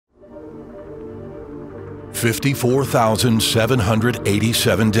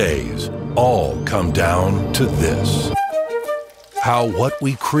54,787 days all come down to this. How what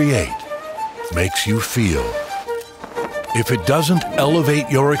we create makes you feel. If it doesn't elevate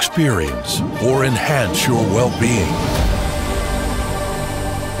your experience or enhance your well-being,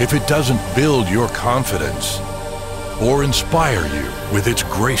 if it doesn't build your confidence or inspire you with its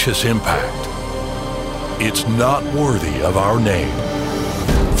gracious impact, it's not worthy of our name.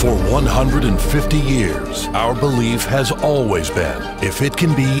 For 150 years, our belief has always been, if it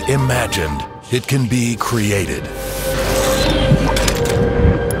can be imagined, it can be created.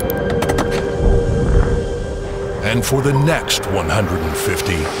 And for the next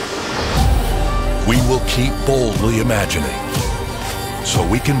 150, we will keep boldly imagining, so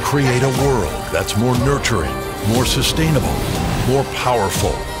we can create a world that's more nurturing, more sustainable, more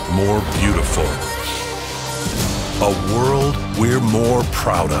powerful, more beautiful. A world we're more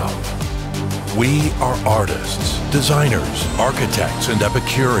proud of. We are artists, designers, architects, and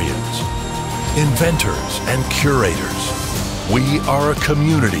Epicureans, inventors and curators. We are a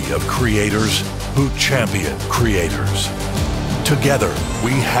community of creators who champion creators. Together,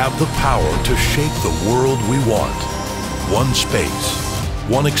 we have the power to shape the world we want. One space,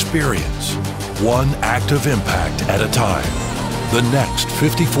 one experience, one act of impact at a time. The next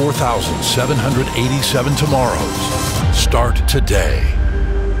 54,787 tomorrows start today.